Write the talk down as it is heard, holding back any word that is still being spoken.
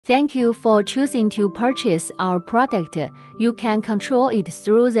Thank you for choosing to purchase our product. You can control it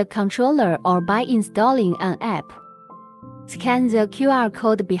through the controller or by installing an app. Scan the QR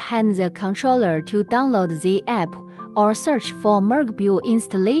code behind the controller to download the app, or search for MeRGBW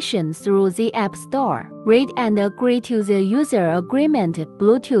installation through the App Store. Read and agree to the user agreement.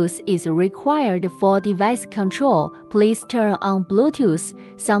 Bluetooth is required for device control. Please turn on Bluetooth.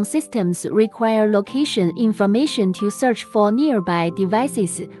 Some systems require location information to search for nearby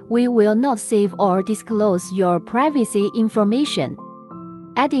devices. We will not save or disclose your privacy information.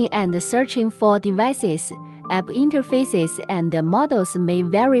 Adding and searching for devices. App interfaces and models may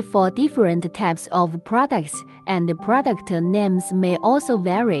vary for different types of products, and product names may also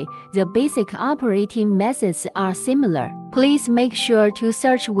vary. The basic operating methods are similar. Please make sure to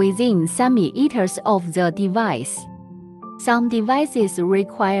search within centimeters of the device. Some devices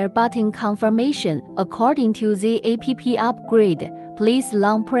require button confirmation. According to the APP upgrade, please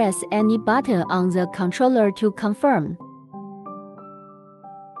long press any button on the controller to confirm.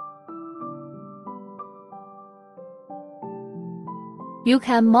 You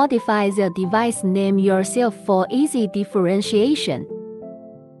can modify the device name yourself for easy differentiation.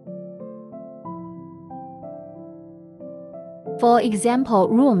 For example,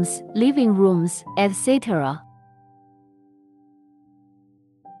 rooms, living rooms, etc.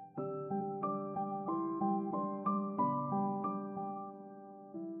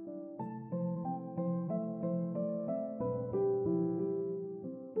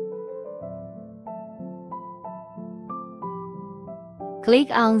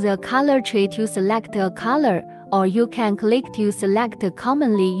 Click on the color tree to select a color, or you can click to select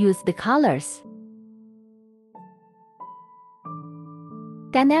commonly used colors.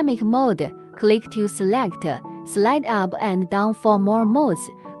 Dynamic mode. Click to select. Slide up and down for more modes.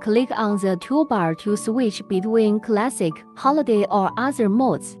 Click on the toolbar to switch between classic, holiday, or other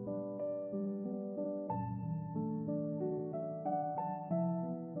modes.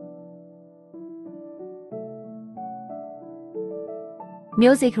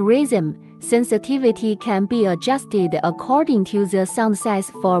 Music rhythm. Sensitivity can be adjusted according to the sound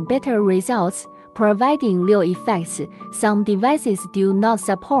size for better results, providing real effects. Some devices do not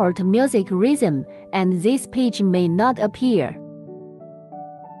support music rhythm, and this page may not appear.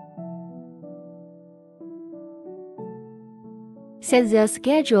 Set the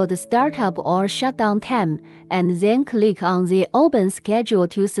scheduled startup or shutdown time, and then click on the Open Schedule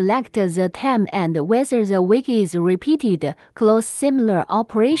to select the time and whether the week is repeated. Close similar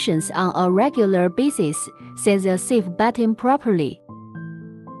operations on a regular basis. Set the Save button properly.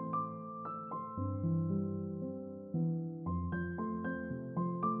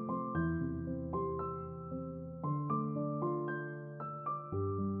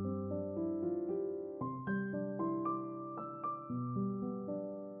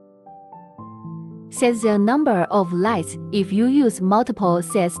 Set the number of lights. If you use multiple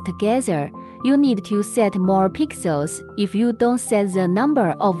sets together, you need to set more pixels. If you don't set the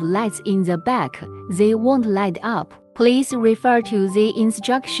number of lights in the back, they won't light up. Please refer to the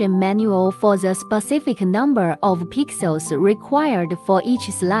instruction manual for the specific number of pixels required for each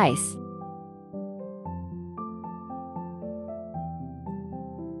slice.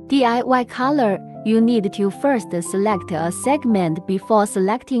 DIY color. You need to first select a segment before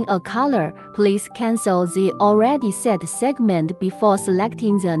selecting a color. Please cancel the already set segment before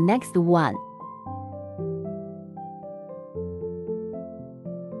selecting the next one.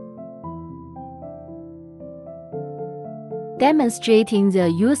 Demonstrating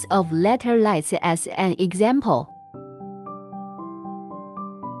the use of letter lights as an example.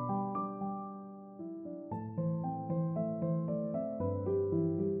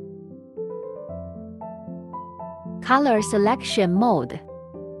 Color selection mode.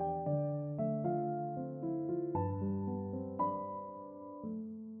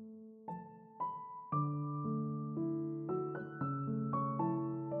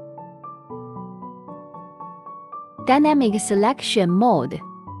 Dynamic selection mode.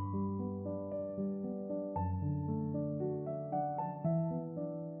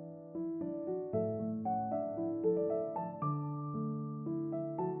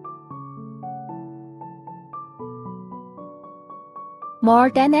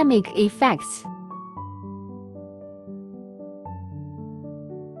 More dynamic effects.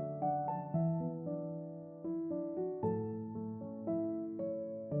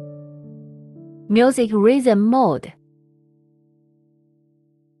 Music rhythm mode.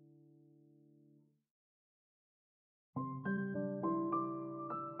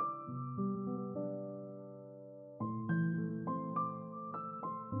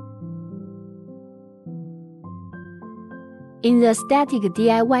 In the static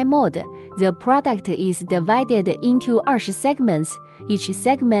DIY mode, the product is divided into 20 segments. Each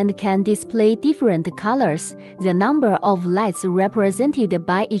segment can display different colors. The number of lights represented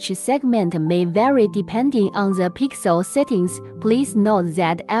by each segment may vary depending on the pixel settings. Please note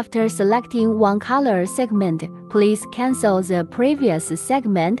that after selecting one color segment, please cancel the previous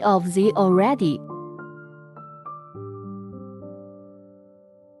segment of the already.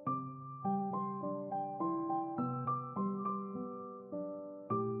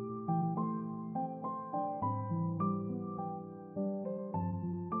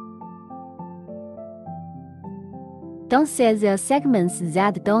 Don't set the segments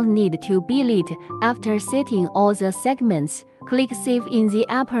that don't need to be lit. After setting all the segments, click Save in the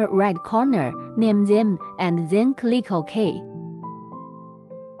upper right corner, name them, and then click OK.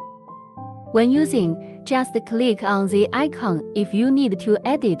 When using, just click on the icon. If you need to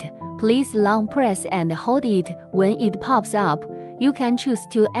edit, please long press and hold it. When it pops up, you can choose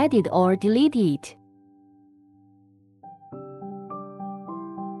to edit or delete it.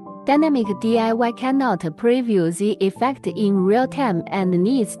 Dynamic DIY cannot preview the effect in real time and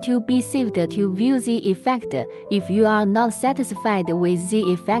needs to be saved to view the effect. If you are not satisfied with the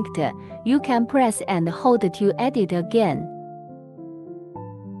effect, you can press and hold to edit again.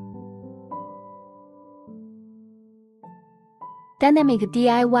 Dynamic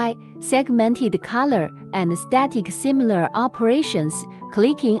DIY, segmented color, and static similar operations.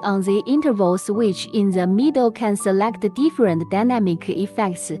 Clicking on the interval switch in the middle can select different dynamic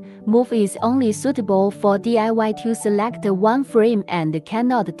effects. Move is only suitable for DIY to select one frame and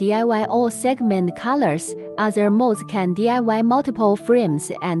cannot DIY all segment colors. Other modes can DIY multiple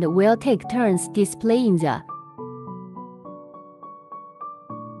frames and will take turns displaying the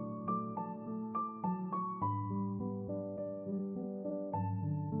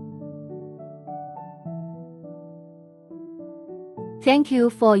Thank you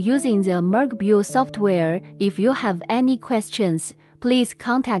for using the MeRGBW software. If you have any questions, please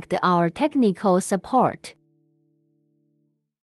contact our technical support.